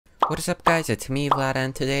What is up guys, it's me Vlad,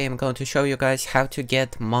 and today I'm going to show you guys how to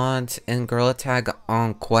get mods in Gorilla Tag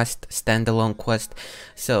on Quest, standalone Quest.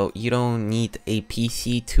 So you don't need a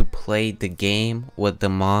PC to play the game with the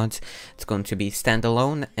mods. It's going to be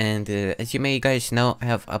standalone, and as you may guys know, I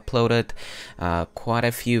have uploaded quite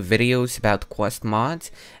a few videos about Quest mods,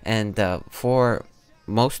 and for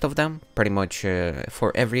most of them, pretty much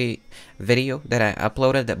for every video that I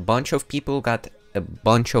uploaded, a bunch of people got a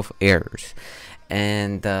bunch of errors.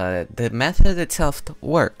 And the method itself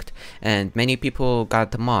worked, and many people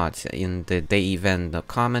got the mods, and they even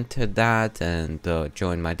commented that and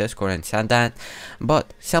joined my Discord and said that.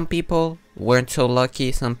 But some people weren't so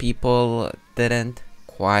lucky. Some people didn't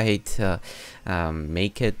quite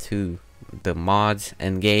make it to the mods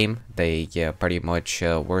in game. They pretty much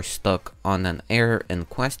were stuck on an error in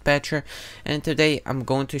Quest Patcher, and today I'm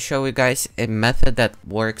going to show you guys a method that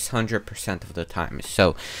works 100% of the time.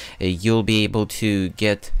 So you'll be able to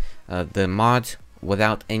get the mods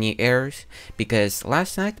without any errors, because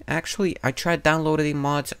last night actually I tried downloading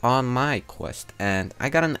mods on my Quest and I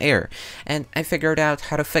got an error, and I figured out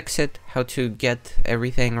how to fix it, how to get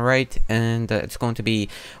everything right, and it's going to be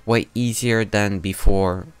way easier than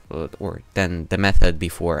before, or than the method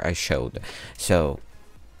before I showed. So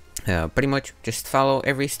pretty much just follow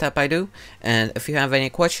every step I do, and if you have any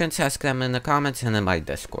questions, ask them in the comments and in my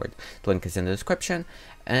Discord. The link is in the description.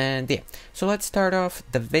 And yeah, so let's start off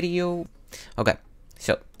the video. Okay,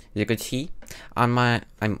 so you could see I'm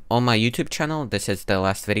on my YouTube channel. This is the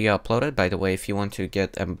last video uploaded. By the way, if you want to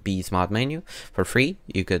get a Bees mod menu for free,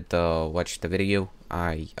 you could watch the video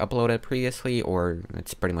I uploaded previously, or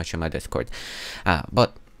it's pretty much in my Discord.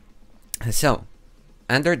 So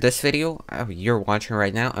under this video you're watching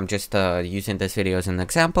right now, I'm just using this video as an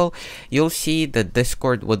example. You'll see the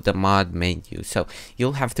Discord with the mod menu. So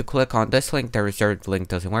you'll have to click on this link. The reserved link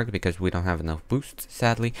doesn't work because we don't have enough boosts,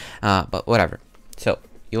 sadly, but whatever. So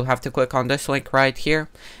you'll have to click on this link right here,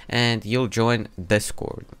 and you'll join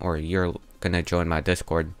Discord, or you're gonna join my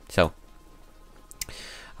Discord. So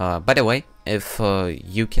by the way, if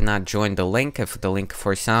you cannot join the link, if the link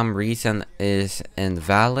for some reason is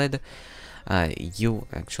invalid, you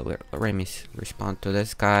actually, let me respond to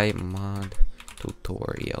this guy, mod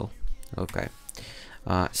tutorial. Okay,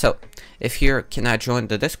 so if you cannot join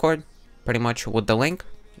the Discord, pretty much with the link,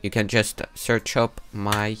 you can just search up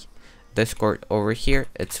my Discord over here.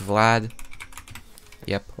 It's Vlad.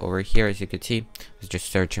 Yep, over here, as you can see, I was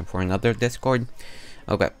just searching for another Discord.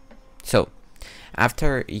 Okay, so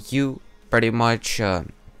after you pretty much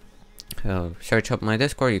search up my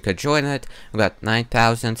Discord, you could join it. We got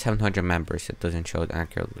 9,700 members. It doesn't show it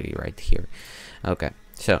accurately right here. Okay,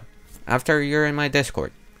 so after you're in my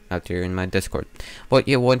Discord, what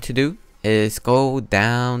you want to do is go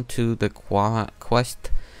down to the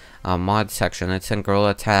Quest mod section. It's in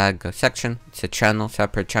Gorilla Tag section. It's a channel,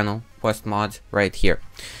 separate channel, Quest mods right here.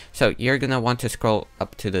 So you're gonna want to scroll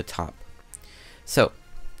up to the top. So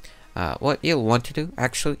what you'll want to do,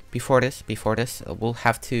 actually, before this, we'll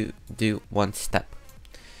have to do one step.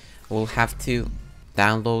 We'll have to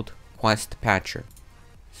download Quest Patcher.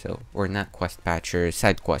 So, or not Quest Patcher,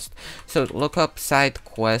 SideQuest. So look up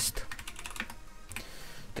SideQuest,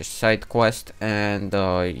 the SideQuest, and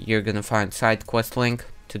you're gonna find SideQuest link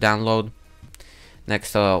to download.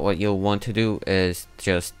 Next, what you'll want to do is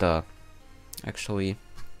just actually,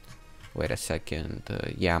 wait a second.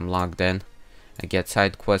 Yeah, I'm logged in. I get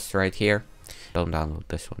SideQuest right here. Don't download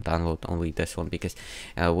this one, download only this one, because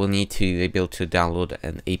we'll need to be able to download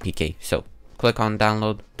an APK. So click on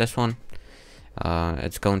download this one.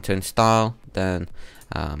 It's going to install. Then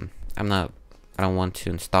I don't want to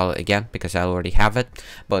install it again because I already have it.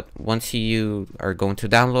 But once you are going to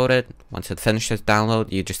download it, once it finishes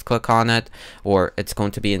download, you just click on it, or it's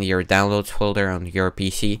going to be in your downloads folder on your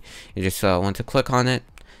PC. You just want to click on it.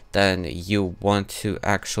 Then you want to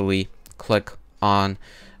actually click on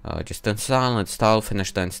just install,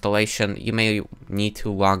 finish the installation. You may need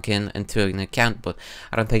to log in into an account, but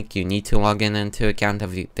I don't think you need to log in into an account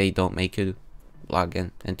if they don't make you log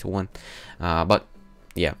in into one. But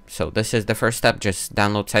yeah, so this is the first step. Just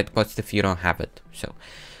download SideQuest if you don't have it. So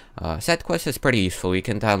SideQuest is pretty useful. You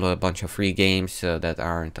can download a bunch of free games that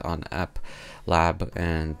aren't on App Lab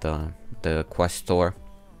and the Quest Store.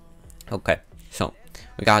 Okay, so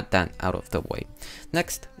we got that out of the way.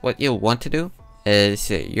 Next, what you'll want to do is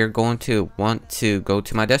you're going to want to go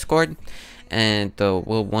to my Discord, and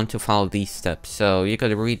we'll want to follow these steps. So you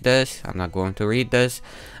could read this. I'm not going to read this,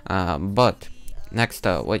 but next,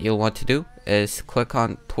 what you'll want to do is click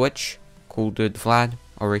on Twitch, Cool Dude Vlad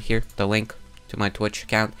over here, the link to my Twitch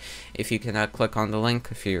account. If you cannot click on the link,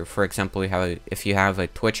 if you, for example, if you have a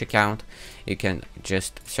Twitch account, you can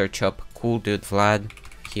just search up Cool Dude Vlad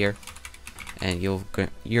here, and you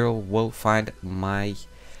will find my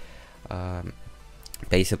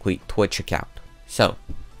basically Twitch account. So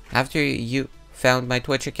after you found my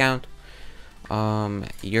Twitch account,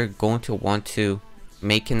 you're going to want to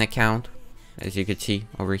make an account, as you can see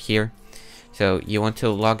over here. So you want to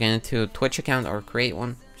log into a Twitch account or create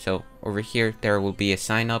one. So over here there will be a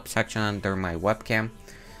sign up section under my webcam.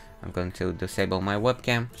 I'm going to disable my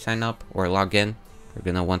webcam, sign up or log in. You're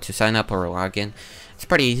gonna want to sign up or log in. It's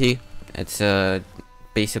pretty easy. It's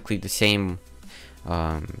basically the same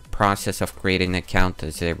process of creating an account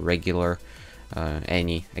as a regular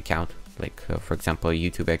any account, like for example a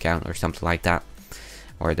YouTube account or something like that,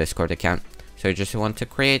 or a Discord account. So you just want to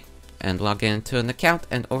create and log into an account,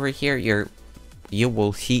 and over here you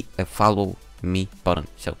will see a follow me button,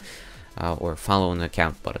 so or follow an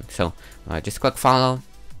account button. So just click follow,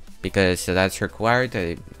 because that's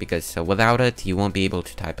required, because without it you won't be able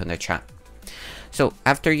to type in the chat. So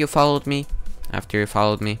after you followed me,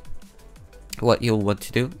 what you'll want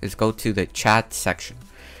to do is go to the chat section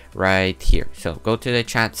right here. So go to the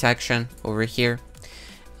chat section over here,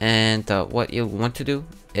 and what you'll want to do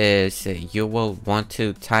is you will want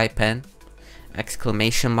to type in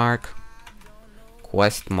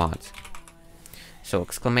 !Quest mods. So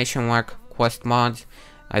 !Quest mods.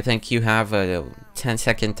 I think you have a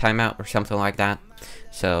 10-second timeout or something like that,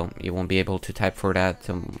 so you won't be able to type for that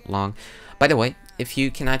long. By the way, if you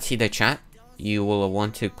cannot see the chat, you will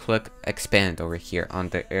want to click expand over here on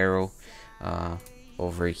the arrow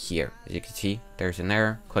over here. As you can see, there's an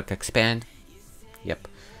arrow. Click expand. Yep.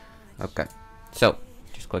 Okay. So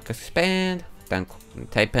just click expand, then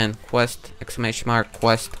type in !Quest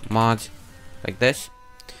mods like this,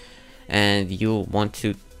 and you'll want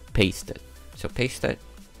to paste it. So paste it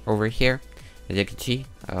over here. As you can see,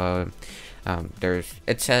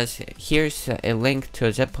 it says here's a link to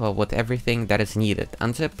a zip with everything that is needed.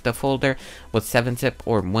 Unzip the folder with 7-zip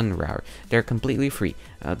or WinRAR. They're completely free.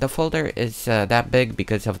 The folder is that big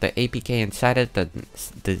because of the APK inside it.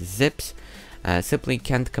 The zips simply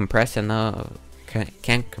can't compress enough.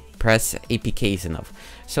 Can't compress APKs enough.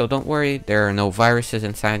 So don't worry, there are no viruses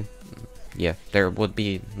inside. Yeah, there would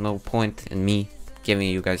be no point in me giving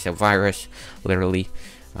you guys a virus, literally,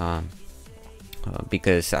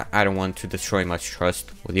 because I don't want to destroy much trust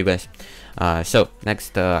with you guys. So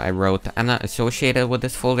next I wrote, I'm not associated with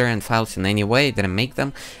this folder and files in any way, didn't make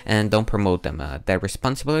them, and don't promote them. The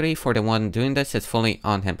responsibility for the one doing this is fully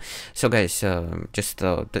on him. So guys, just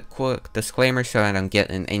the quick disclaimer so I don't get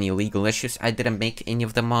in any legal issues. I didn't make any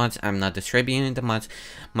of the mods. I'm not distributing the mods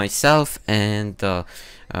myself, and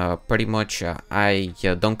pretty much I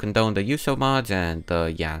don't condone the use of mods, and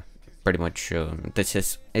yeah, pretty much this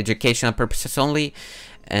is educational purposes only,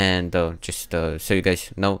 and just so you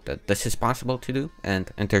guys know that this is possible to do,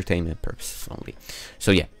 and entertainment purposes only.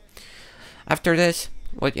 So yeah, after this,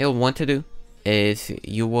 what you'll want to do is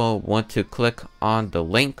you will want to click on the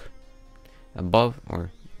link above,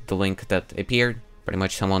 or the link that appeared. Pretty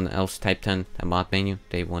much someone else typed in a mod menu.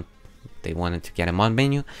 They wanted to get a mod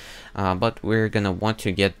menu, but we're gonna want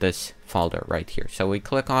to get this folder right here. So we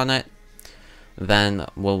click on it, then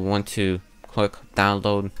we'll want to click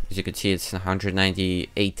download. As you can see, it's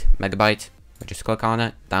 198 megabytes. We just click on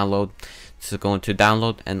it, download. This is going to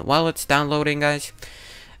download, and while it's downloading, guys,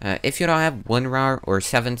 if you don't have WinRAR or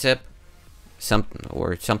 7-zip,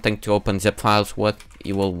 something to open zip files with,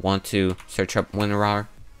 you will want to search up WinRAR.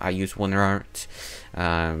 I use WinRAR. It's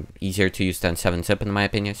easier to use than 7-zip in my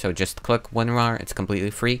opinion. So just click WinRAR. It's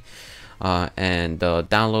completely free, and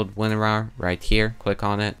download WinRAR right here. Click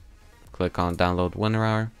on it. Click on download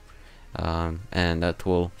WinRAR, and that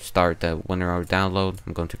will start the WinRAR download.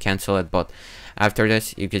 I'm going to cancel it, but after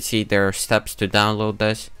this, you can see there are steps to download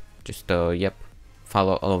this. Just yep,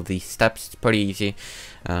 follow all of these steps. It's pretty easy.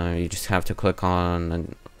 You just have to click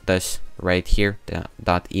on this right here, the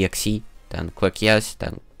 .exe, then click yes,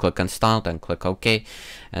 then click install, then click OK,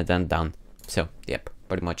 and then done. So yep,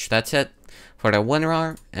 pretty much that's it for the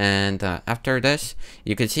WinRAR. And after this,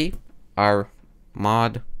 you can see our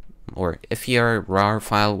mod, or if your RAR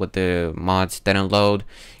file with the mods didn't load,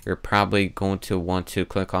 you're probably going to want to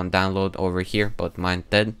click on download over here, but mine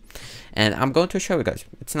did. And I'm going to show you guys,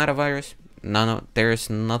 it's not a virus. There is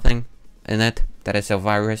nothing in it that is a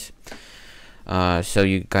virus, so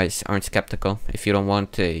you guys aren't skeptical. If you don't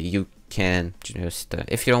want to, you can just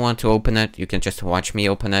if you don't want to open it, you can just watch me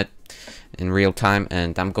open it in real time,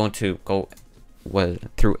 and I'm going to go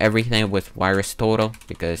through everything with VirusTotal,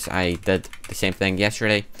 because I did the same thing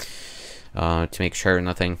yesterday, to make sure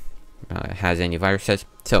nothing has any viruses.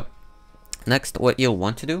 So next, what you'll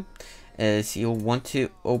want to do is you'll want to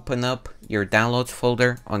open up your downloads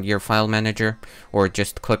folder on your file manager, or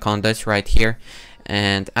just click on this right here.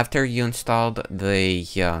 And after you installed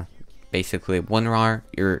the basically WinRAR,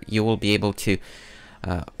 you will be able to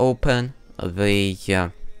open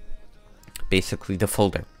the basically the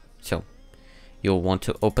folder. So you'll want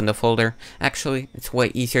to open the folder. Actually, it's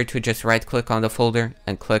way easier to just right click on the folder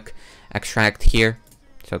and click extract here.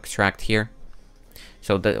 So extract here.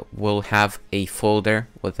 So that we'll have a folder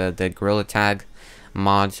with the Gorilla Tag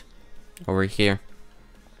mods over here.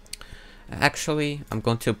 Actually, I'm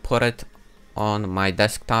going to put it on my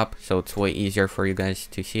desktop, so it's way easier for you guys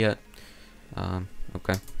to see it.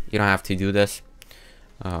 Okay, you don't have to do this,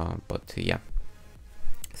 but yeah.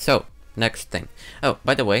 So next thing. Oh,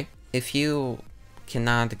 by the way, if you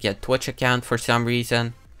cannot get Twitch account for some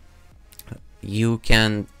reason, you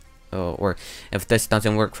can, or if this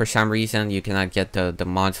doesn't work for some reason, you cannot get the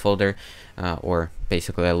mods folder, or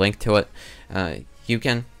basically a link to it, you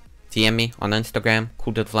can DM me on Instagram,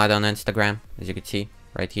 CoolDudeVlad on Instagram, as you can see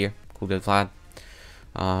right here, CoolDudeVlad.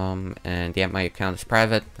 And yeah, my account is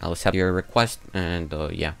private. I'll accept your request, and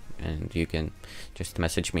yeah, and you can just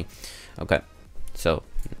message me. Okay, so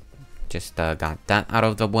just got that out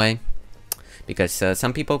of the way, because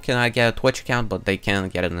some people cannot get a Twitch account, but they can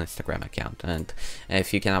get an Instagram account. And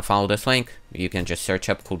if you cannot follow this link, you can just search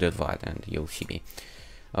up CoolDudeVlad and you'll see me.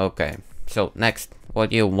 Okay, so next,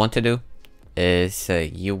 what you want to do is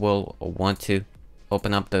you will want to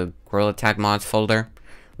open up the Gorilla Tag mods folder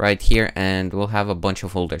right here, and we'll have a bunch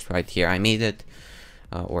of folders right here. I made it,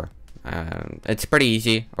 it's pretty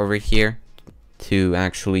easy over here to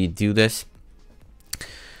actually do this.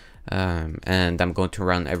 And I'm going to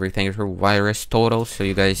run everything through VirusTotal, so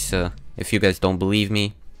you guys, if you guys don't believe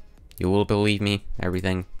me, you will believe me.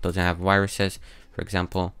 Everything doesn't have viruses. For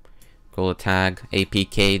example, Gorilla Tag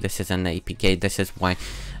APK. This is an APK. This is why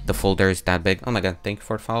the folder is that big. Oh my god, thank you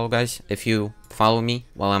for the follow, guys. If you follow me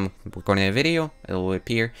while I'm recording a video, it will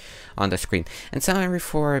appear on the screen. And sorry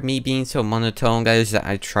for me being so monotone, guys.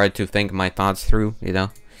 I try to think my thoughts through, you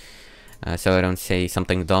know, so I don't say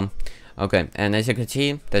something dumb. Okay, and as you can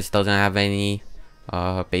see, this doesn't have any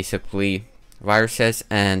basically viruses,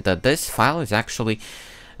 and this file is actually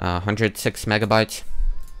 106 megabytes.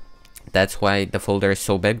 That's why the folder is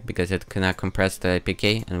so big, because it cannot compress the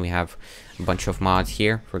APK, and we have a bunch of mods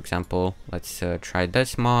here. For example, let's try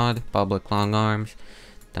this mod, Public Long Arms.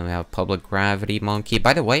 Then we have Public Gravity Monkey.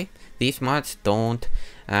 By the way, these mods don't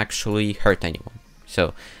actually hurt anyone.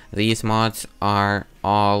 So these mods are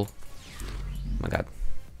all, oh my god,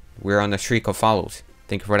 we're on a streak of follows.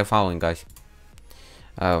 Thank you for the following, guys.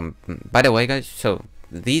 By the way, guys, so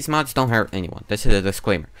these mods don't hurt anyone. This is a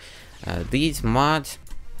disclaimer. These mods,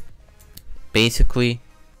 basically,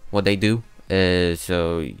 what they do is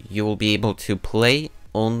you will be able to play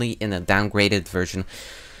only in a downgraded version.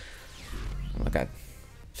 Oh my god,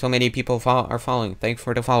 so many people are following. Thanks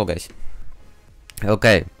for the follow, guys.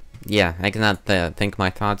 Okay, yeah, I cannot think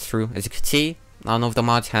my thoughts through. As you can see, none of the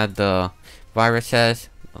mods had the viruses.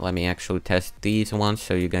 Let me actually test these ones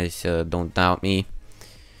so you guys don't doubt me.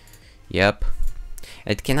 Yep,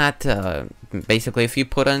 it cannot basically, if you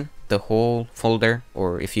put in the whole folder,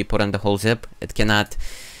 or if you put in the whole zip, it cannot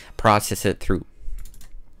process it through.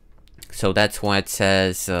 So that's why it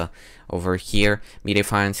says over here,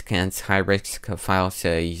 Mediafire scans high-risk files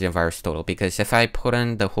using VirusTotal, because if I put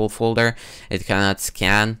in the whole folder, it cannot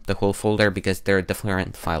scan the whole folder because they're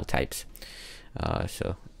different file types.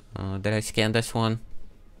 Did I scan this one?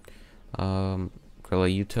 Gorilla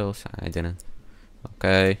Utils? I didn't.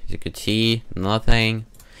 Okay, as you can see, nothing.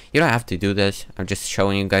 You don't have to do this. I'm just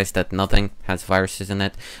showing you guys that nothing has viruses in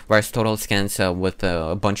it. VirusTotal scans with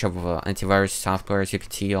a bunch of antivirus software. As you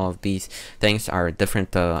can see, all of these things are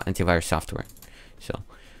different antivirus software. So,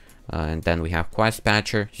 and then we have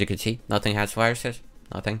QuestPatcher. As you can see, nothing has viruses.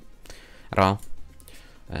 Nothing at all.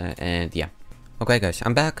 And yeah. Okay, guys,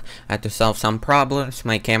 I'm back. I had to solve some problems.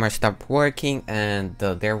 My camera stopped working, and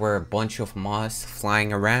there were a bunch of moths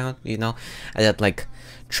flying around, you know. I had like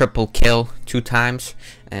triple kill 2 times,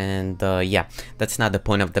 and yeah, that's not the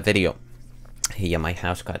point of the video. Yeah, my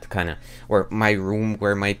house got kind of, or my room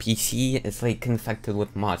where my PC is like infected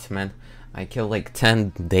with moths, man. I kill like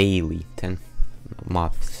 10 daily, 10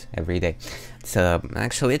 moths every day. It's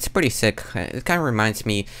actually, it's pretty sick. It kind of reminds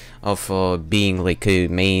me of being like a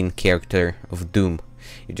main character of Doom.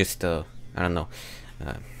 You just I don't know,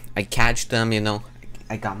 I catch them, you know.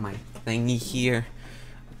 I got my thingy here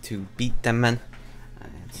to beat them, man.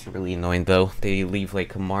 It's really annoying though. They leave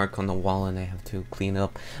like a mark on the wall and I have to clean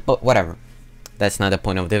up, but whatever. That's not the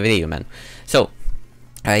point of the video, man. So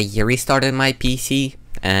I restarted my PC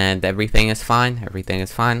and everything is fine.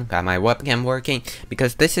 Got my webcam working,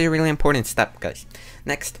 because this is a really important step, guys.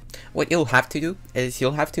 Next, what you'll have to do is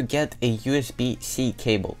you'll have to get a USB-C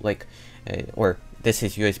cable, like, or this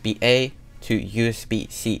is USB-A to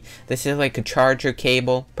USB-C. This is like a charger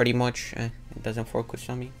cable, pretty much. It doesn't focus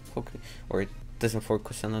on me, or it doesn't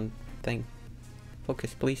focus on a thing.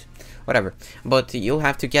 Focus, please. Whatever. But you'll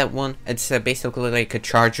have to get one. It's basically like a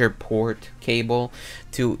charger port cable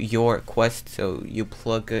to your Quest. So you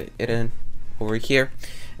plug it in over here,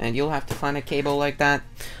 and you'll have to find a cable like that.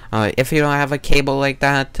 If you don't have a cable like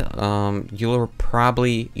that, you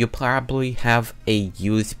probably have a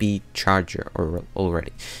USB charger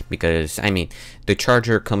already, because I mean the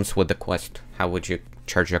charger comes with the Quest. How would you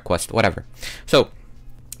charge your Quest? Whatever. So,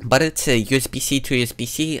 but it's a USB-C to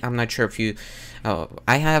USB-C. I'm not sure if you...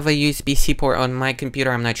 I have a USB-C port on my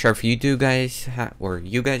computer. I'm not sure if you do, guys, or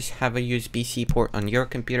you guys have a USB-C port on your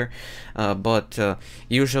computer. But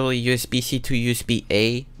usually USB-C to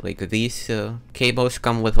USB-A, like these cables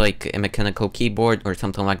come with like a mechanical keyboard or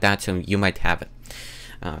something like that, so you might have it.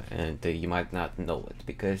 And you might not know it,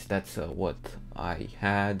 because that's what I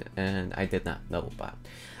had and I did not know about.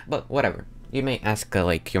 But whatever. You may ask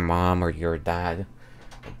like your mom or your dad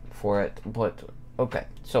for it, but okay.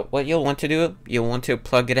 So what you'll want to do, you'll want to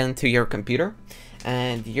plug it into your computer,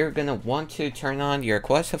 and you're gonna want to turn on your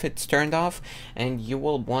Quest if it's turned off, and you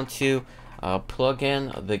will want to plug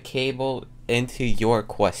in the cable into your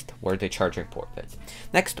Quest where the charger port is.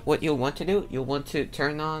 Next, what you'll want to do, you'll want to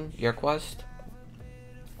turn on your Quest,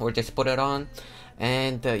 or just put it on,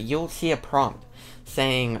 and you'll see a prompt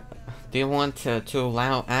saying, do you want to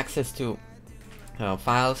allow access to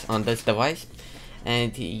files on this device?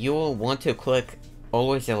 And you'll want to click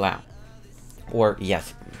always allow, or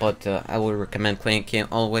yes, but I would recommend clicking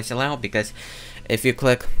always allow, because if you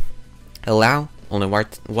click allow only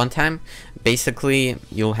one time, basically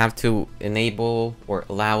you'll have to enable or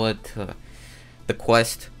allow it the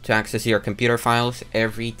Quest to access your computer files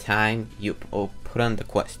every time you put on the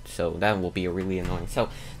Quest, so that will be really annoying. So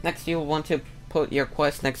next, you'll want to put your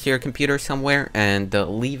Quest next to your computer somewhere, and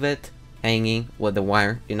leave it hanging with the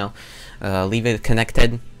wire, you know, leave it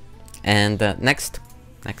connected. And next,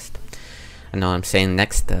 I know I'm saying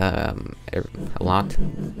next a lot.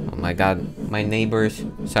 Oh my god, my neighbors,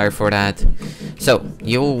 sorry for that. So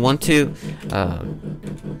you'll want to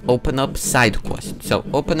open up SideQuest. So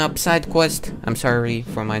open up SideQuest. I'm sorry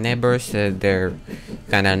for my neighbors, they're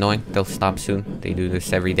kind of annoying. They'll stop soon. They do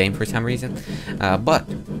this every day for some reason. But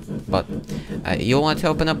you'll want to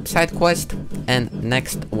open up SideQuest, and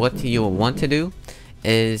next, what you'll want to do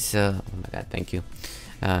is oh my god, thank you.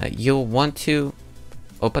 You'll want to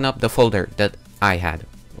open up the folder that I had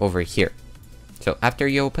over here. So after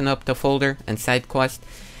you open up the folder and SideQuest,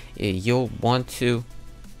 you'll want to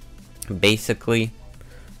basically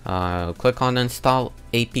click on install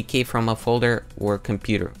APK from a folder or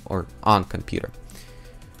computer, or on computer.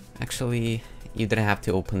 Actually, you didn't have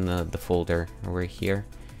to open the folder over here.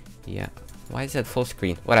 Yeah, why is it full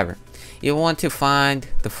screen? Whatever. You want to find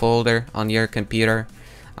the folder on your computer.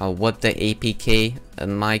 What the APK,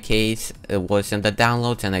 in my case, it was in the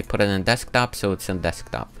downloads, and I put it in desktop, so it's in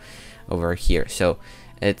desktop over here. So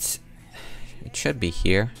it should be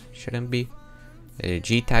here, shouldn't be.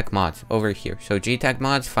 GTAG mods over here. So GTAG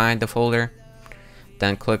mods, find the folder,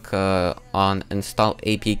 then click on install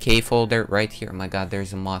APK folder right here. Oh my god,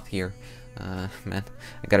 there's a moth here. Man,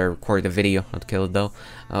 I gotta record the video, not kill it though.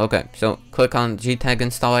 Okay, so click on GTAG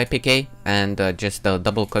install APK, and just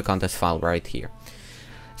double click on this file right here.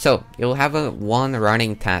 So you'll have one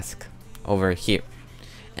running task over here,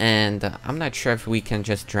 and I'm not sure if we can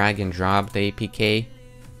just drag and drop the APK.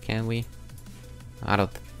 Can we? I don't.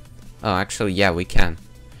 Oh, actually, yeah, we can.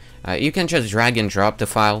 You can just drag and drop the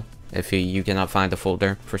file if you cannot find the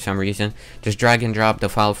folder for some reason. Just drag and drop the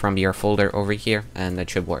file from your folder over here, and that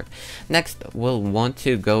should work. Next, we'll want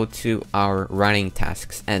to go to our running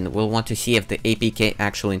tasks, and we'll want to see if the APK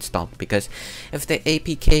actually installed, because if the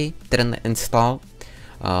APK didn't install,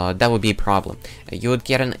 that would be a problem. You would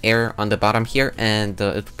get an error on the bottom here, and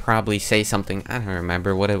it would probably say something, I don't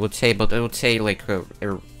remember what it would say, but it would say like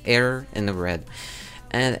error in the red.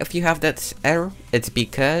 And if you have that error, it's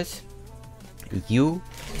because you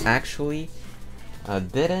actually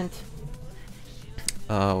didn't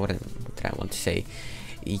what did I want to say,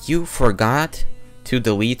 you forgot to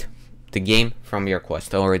delete the game from your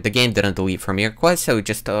Quest, or the game didn't delete from your Quest, so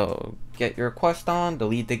just get your Quest on,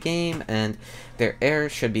 delete the game, and their error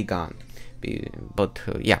should be gone. But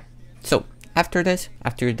yeah, so after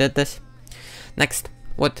you did this, next,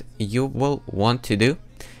 what you will want to do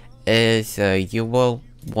is you will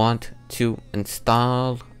want to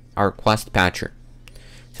install our Quest Patcher.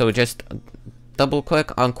 So just double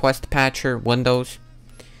click on Quest Patcher Windows.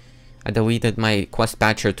 I deleted my Quest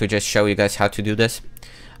Patcher to just show you guys how to do this.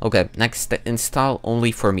 Okay, next, install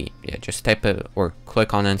only for me. Yeah, just type it or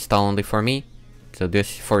click on install only for me. So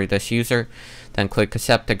this for this user. Then click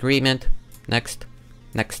accept agreement. Next,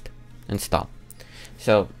 next, install.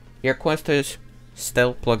 So your Quest is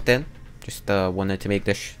still plugged in. Just wanted to make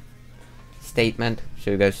this statement so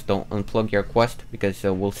you guys don't unplug your Quest, because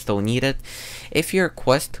we'll still need it. If your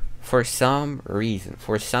Quest for some reason,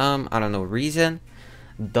 I don't know, reason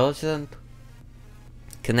doesn't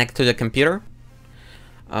connect to the computer,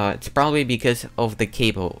 it's probably because of the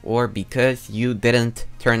cable or because you didn't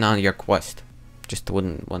turn on your Quest. Just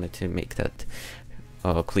wanted to make that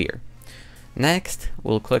clear. Next,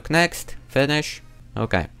 we'll click next, finish.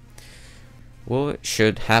 Okay, we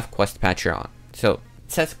should have Quest Patcher on. So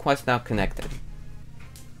it says Quest now connected.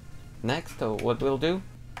 Next, what we'll do,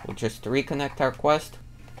 we'll just reconnect our Quest.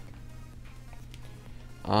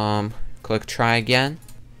 Click try again.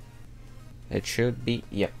 It should be,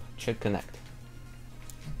 yep, it should connect.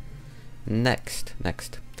 Next.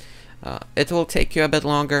 It will take you a bit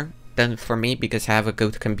longer than for me because I have a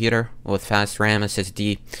good computer with fast RAM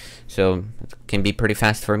SSD, so it can be pretty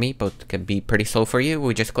fast for me, but it can be pretty slow for you.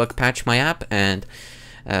 We just click patch my app and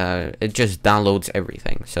it just downloads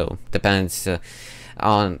everything. So depends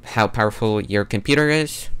on how powerful your computer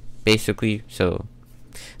is, basically. So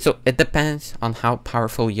it depends on how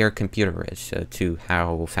powerful your computer is to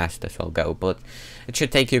how fast this will go, but it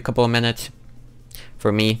should take you a couple of minutes.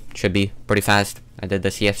 For me, it should be pretty fast. I did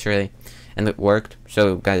this yesterday and it worked.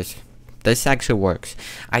 So guys, this actually works.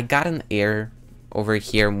 I got an error over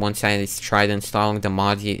here once I tried installing the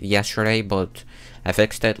mod yesterday, but I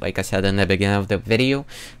fixed it like I said in the beginning of the video,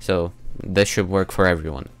 so this should work for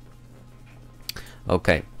everyone.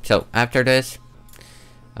 Okay, so after this,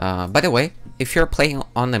 by the way, if you're playing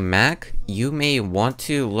on the Mac, you may want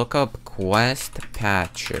to look up Quest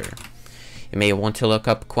Patcher. You may want to look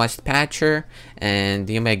up Quest Patcher, and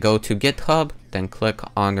you may go to GitHub, then click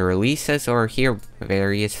on the releases or here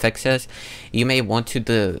various fixes. You may want to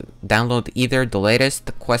download either the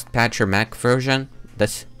latest Quest Patcher Mac version,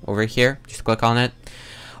 this over here, just click on it,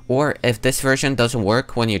 or if this version doesn't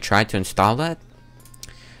work when you try to install it,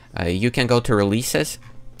 you can go to releases,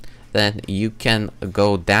 then you can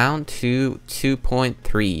go down to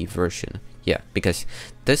 2.3 version. Yeah, because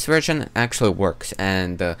this version actually works,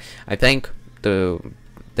 and I think the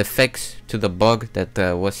fix to the bug that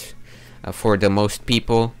was for the most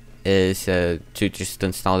people is to just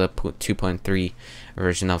install the 2.3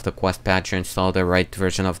 version of the Quest Patcher, install the right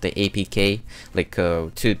version of the APK, like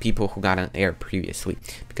to people who got an error previously,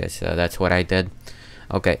 because that's what I did.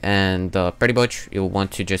 Okay, and pretty much you'll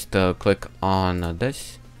want to just click on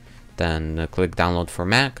this, then click download for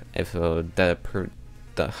Mac if the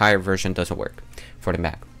higher version doesn't work for the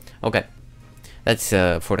Mac. Okay, that's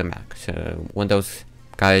for the Mac. So Windows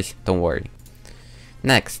guys, don't worry.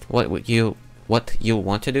 Next, what you'll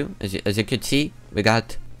want to do is, as you could see, we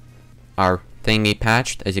got our thingy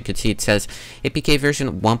patched. As you can see, it says APK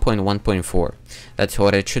version 1.1.4. That's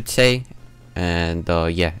what it should say. And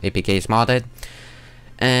yeah, APK is modded.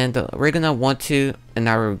 And we're gonna want to, in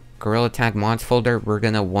our Gorilla Tag mods folder, we're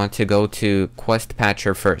gonna want to go to Quest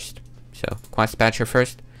Patcher first. So Quest Patcher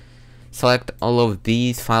first. Select all of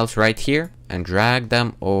these files right here and drag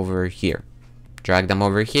them over here. Drag them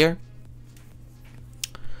over here.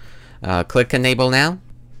 Click enable now.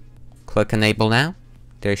 Click enable now.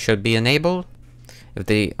 They should be enabled. If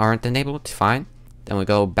they aren't enabled, it's fine. Then we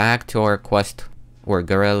go back to our Quest or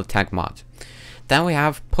Gorilla Tag mods. Then we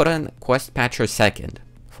have put in Quest Patcher second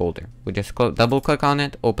folder. We just double click on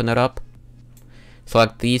it, open it up,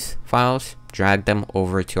 select these files, drag them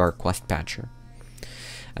over to our Quest Patcher.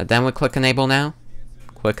 Then we click enable now.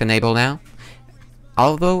 Click enable now.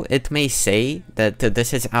 Although it may say that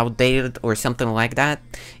this is outdated or something like that,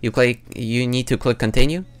 you need to click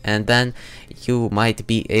continue, and then you might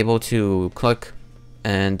be able to click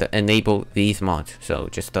and enable these mods. So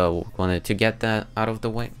just wanted to get that out of the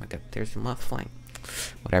way. Okay, there's a moth flying.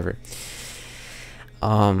 Whatever.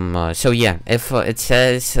 So yeah, if it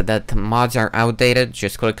says that mods are outdated,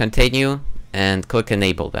 just click continue and click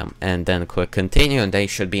enable them, and then click continue, and they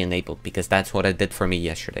should be enabled, because that's what it did for me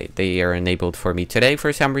yesterday. They are enabled for me today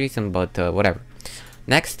for some reason, but whatever.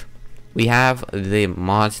 Next, we have the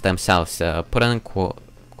mods themselves. Put in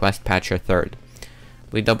Quest Patcher third.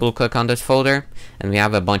 We double click on this folder and we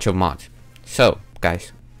have a bunch of mods. So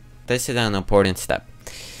guys, this is an important step.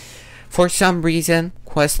 For some reason,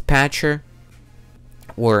 Quest Patcher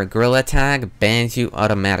or Gorilla Tag bans you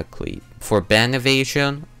automatically for ban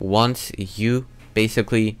evasion once you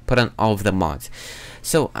basically put on all of the mods.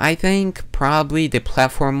 So I think probably the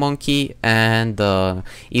Platform Monkey and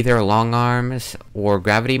either Long Arms or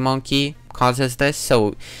Gravity Monkey causes this.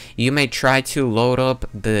 So you may try to load up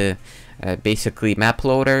the basically map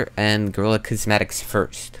loader and Gorilla Cosmetics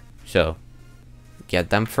first. So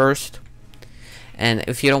get them first, and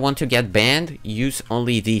if you don't want to get banned, use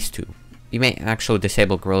only these two. You may actually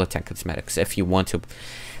disable Gorilla Tag Cosmetics if you want to.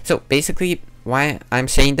 So basically, why I'm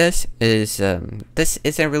saying this is this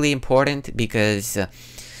isn't really important because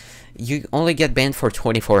you only get banned for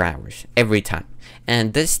 24 hours every time,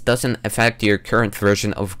 and this doesn't affect your current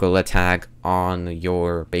version of Gorilla Tag on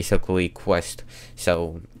your basically quest.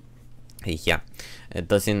 So yeah, it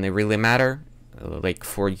doesn't really matter like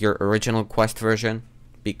for your original quest version,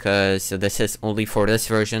 because this is only for this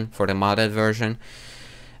version, for the modded version.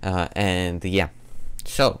 And yeah,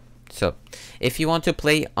 so if you want to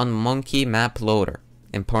play on Monkey Map Loader,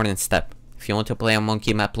 important step, if you want to play on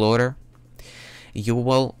Monkey Map Loader, you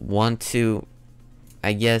will want to,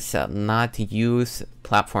 I guess, not use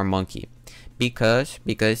Platform Monkey, because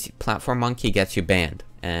Platform Monkey gets you banned,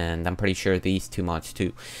 and I'm pretty sure these two mods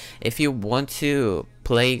too. If you want to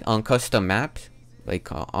play on custom maps,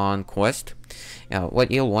 like on quest, what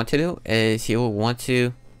you'll want to do is you'll want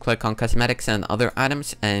to click on cosmetics and other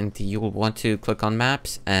items, and you'll want to click on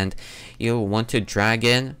maps, and you'll want to drag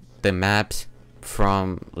in the maps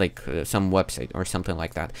from like some website or something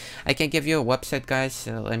like that. I can give you a website, guys.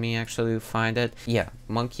 Let me actually find it. Yeah,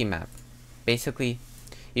 Monkey Map. Basically,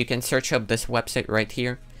 you can search up this website right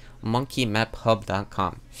here,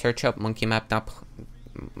 monkeymaphub.com. Search up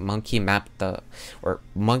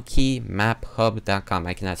monkeymaphub.com.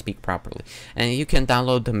 I cannot speak properly. And you can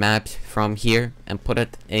download the maps from here and put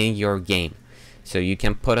it in your game. So you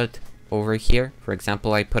can put it over here. For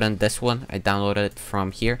example, I put in this one. I downloaded it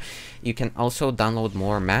from here. You can also download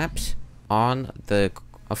more maps on the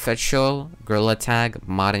official Gorilla Tag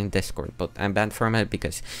modding Discord, but I'm banned from it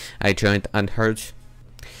because I joined Unheard's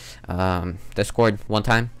Discord one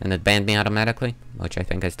time and it banned me automatically, which I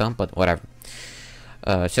think is dumb, but whatever.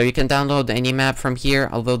 So you can download any map from here,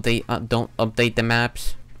 although they don't update the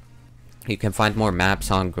maps. You can find more maps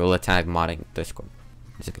on Gorilla Tag modding Discord,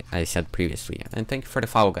 as I said previously. And thank you for the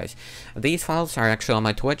follow, guys. These files are actually on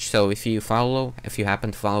my Twitch, so if you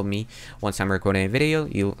happen to follow me once I'm recording a video,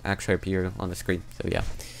 you'll actually appear on the screen. So yeah.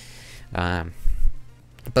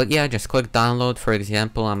 But yeah, just click download. For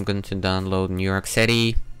example, I'm going to download New York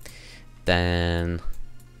City. Then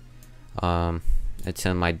it's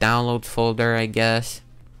in my downloads folder, I guess.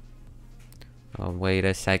 Wait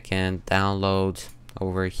a second, downloads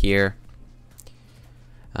over here.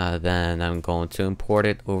 Then I'm going to import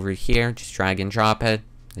it over here. Just drag and drop it.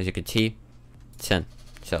 As you can see, it's in.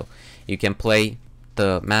 So you can play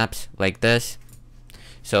the maps like this.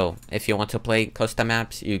 So if you want to play custom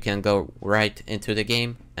maps, you can go right into the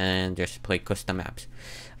game and just play custom maps.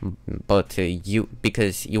 But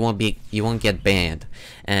because you won't get banned,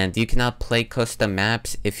 and you cannot play custom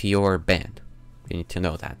maps if you're banned. You need to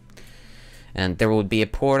know that. And there will be a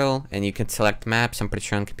portal, and you can select maps. I'm pretty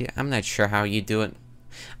sure on computer. I'm not sure how you do it.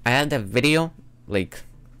 I had a video, like,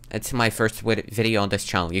 it's my first video on this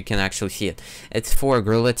channel. You can actually see it. It's for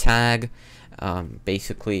Gorilla Tag,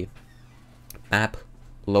 basically map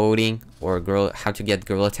loading, or how to get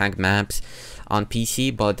Gorilla Tag maps on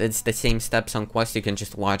PC, but it's the same steps on Quest. You can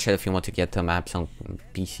just watch it if you want to get the maps on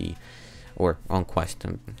PC or on Quest,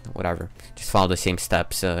 whatever. Just follow the same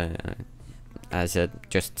steps as it.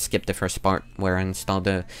 Just skip the first part where I installed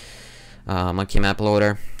the Monkey Map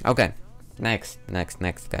Loader. Okay, next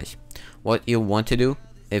guys, what you want to do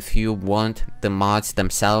if you want the mods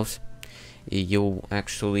themselves, you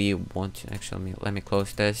actually want to, let me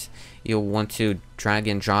close this. You'll want to drag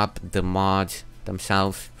and drop the mods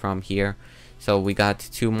themselves from here. So we got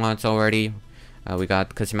two mods already. We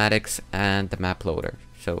got cosmetics and the map loader.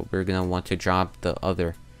 So we're gonna want to drop the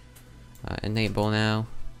other. Enable now.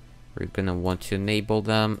 We're gonna want to enable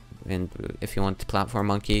them, and if you want the Platform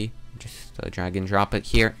Monkey, just drag and drop it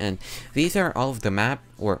here. And these are all of the map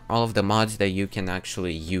or all of the mods that you can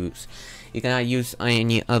actually use. You cannot use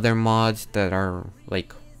any other mods that are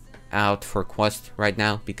like out for Quest right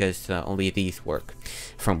now, because only these work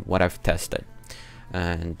from what I've tested.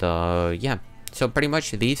 And yeah, so pretty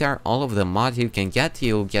much these are all of the mods you can get.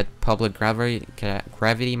 You'll get Public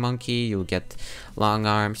Gravity Monkey, you'll get Long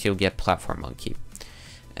Arms, you'll get Platform Monkey.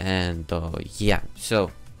 And yeah,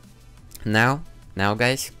 so now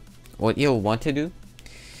guys, what you'll want to do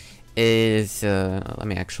is let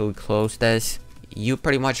me actually close this. You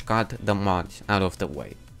pretty much got the mods out of the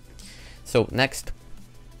way. So next,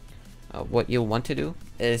 what you'll want to do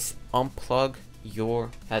is unplug your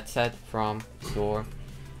headset from your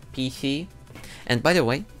PC. And by the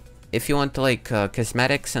way, if you want like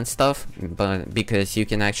cosmetics and stuff, but because you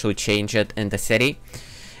can actually change it in the city,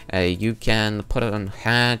 you can put on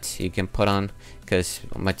hats, you can put on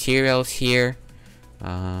materials here.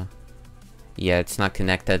 Yeah, it's not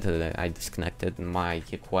connected. I disconnected my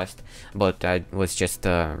Quest, but I was just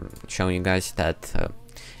showing you guys that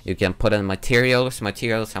you can put in materials.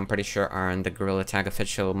 Materials, I'm pretty sure, are in the Gorilla Tag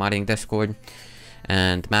official modding Discord,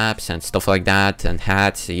 and maps and stuff like that, and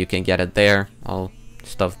hats. So you can get it there, all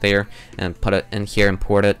stuff there, and put it in here,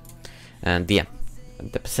 import it, and yeah,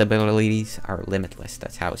 the possibilities are limitless.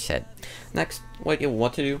 That's how it's said. Next, what you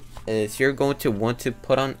want to do is you're going to want to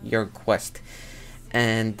put on your Quest.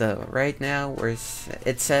 And right now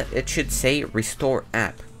it should say restore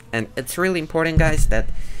app, and it's really important, guys, that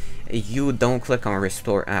you don't click on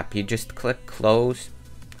restore app. You just click close,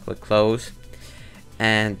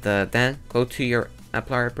 and then go to your app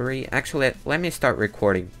library. Actually, let me start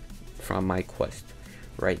recording from my Quest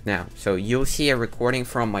right now, so you'll see a recording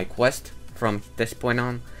from my Quest from this point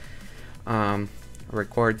on.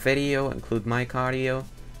 Record video, include mic audio,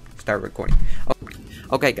 start recording.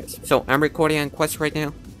 Okay guys, so I'm recording on Quest right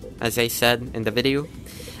now, as I said in the video.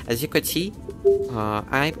 As you could see,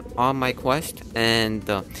 I'm on my Quest, and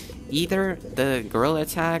either the Gorilla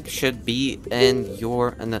Tag should be in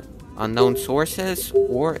your unknown sources,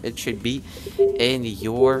 or it should be in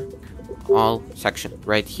your all section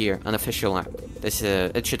right here, unofficial app. This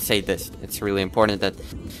it should say this. It's really important that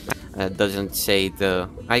it doesn't say the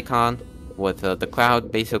icon with the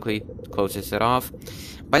cloud, basically closes it off.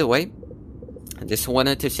 By the way, I just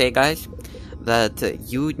wanted to say, guys, that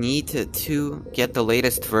you need to get the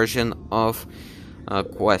latest version of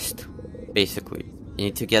Quest. Basically, you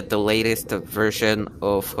need to get the latest version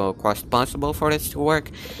of Quest possible for this to work.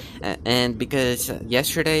 And because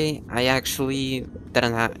yesterday I actually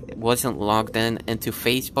wasn't logged into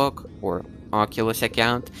Facebook or Oculus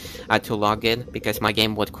account, I had to log in because my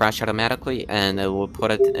game would crash automatically and it will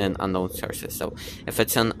put it in unknown sources. So if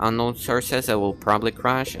it's in unknown sources, it will probably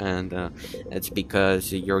crash, and it's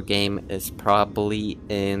because your game is probably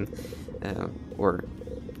in or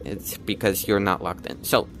it's because you're not logged in.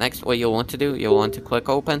 So next, what you'll want to do, you'll want to click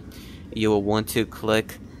open, you will want to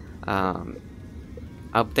click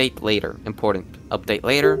update later. Important, update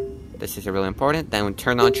later. This is really important. Then we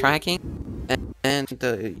turn on tracking, and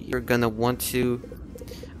you're gonna want to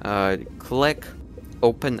click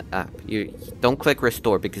open app. You don't click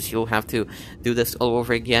restore, because you'll have to do this all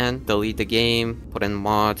over again, delete the game, put in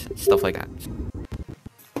mods, stuff like that.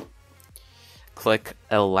 Click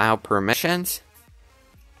allow permissions.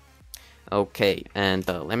 Okay, and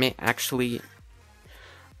let me actually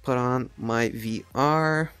put on my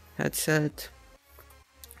VR headset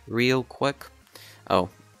real quick. Oh,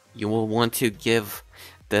 you will want to give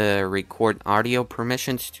the record audio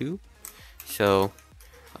permissions too. So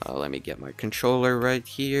let me get my controller right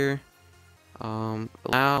here.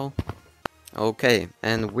 Allow. Okay,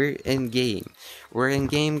 and we're in game. We're in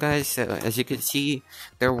game, guys. As you can see,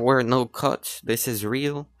 there were no cuts. This is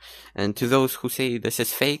real. And to those who say this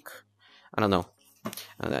is fake, I don't know.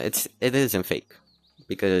 It isn't fake,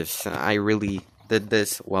 because I really did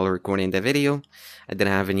this while recording the video. I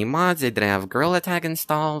didn't have any mods. I didn't have Gorilla Tag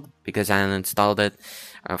installed because I uninstalled it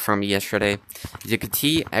from yesterday. As you can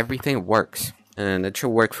see, everything works, and it should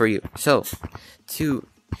work for you. So to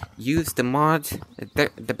use the mods,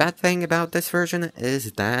 the bad thing about this version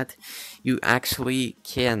is that you actually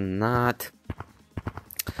cannot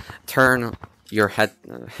turn your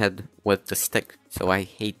head with the stick. So I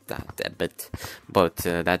hate that a bit, but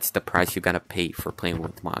that's the price you gotta pay for playing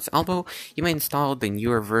with mods. Although you may install the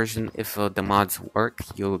newer version, if the mods work,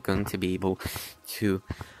 you're going to be able to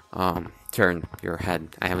turn your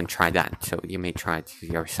head. I haven't tried that, so you may try it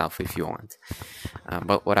yourself if you want.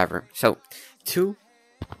 But whatever. So to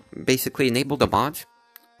basically enable the mods,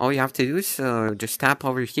 all you have to do is just tap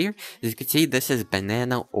over here. As you can see, this is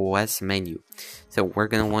Banana OS menu. So we're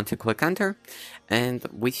gonna want to click enter, and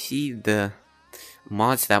we see the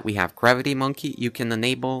mods that we have. Gravity Monkey, you can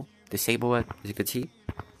enable, disable it, as you can see.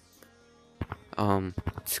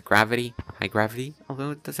 It's gravity, high gravity,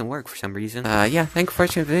 although it doesn't work for some reason. Yeah, thank you for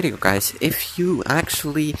watching the video, guys. If you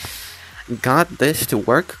actually got this to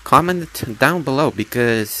work, comment down below,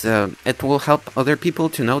 because it will help other people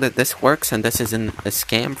to know that this works and this isn't a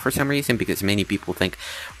scam for some reason, because many people think,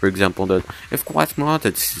 for example, that if Quest mod,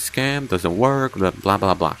 it's a scam, doesn't work, blah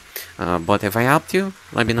blah blah. But if I helped you,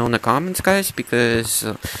 let me know in the comments, guys, because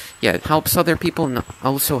yeah, it helps other people and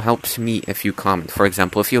also helps me if you comment. For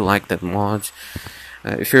example, if you like the mods,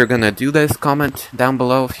 If you're gonna do this, comment down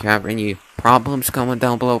below. If you have any problems, comment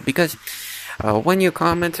down below, because when you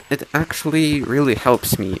comment, it actually really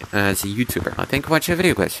helps me as a YouTuber. Thank you for watching the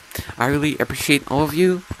video, guys. I really appreciate all of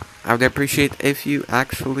you. I would appreciate if you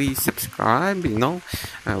actually subscribe, you know.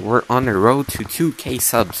 We're on the road to 2K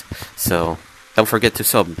subs, so don't forget to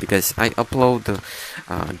sub, because I upload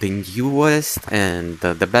the newest and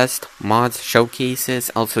the best mods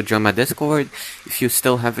showcases. Also join my Discord if you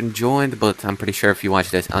still haven't joined, but I'm pretty sure if you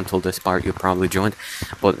watch this until this part, you probably joined.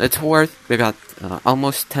 But it's worth. We got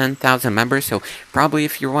almost 10,000 members, so probably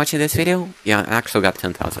if you're watching this video, yeah, I actually got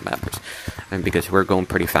 10,000 members. And because we're going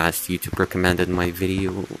pretty fast, YouTube recommended my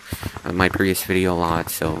video, my previous video a lot,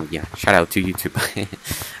 so yeah, shout out to YouTube.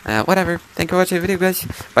 Whatever, thank you for watching the video, guys.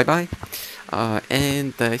 Bye bye.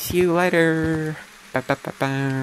 And see you later. Bye bye bye bye.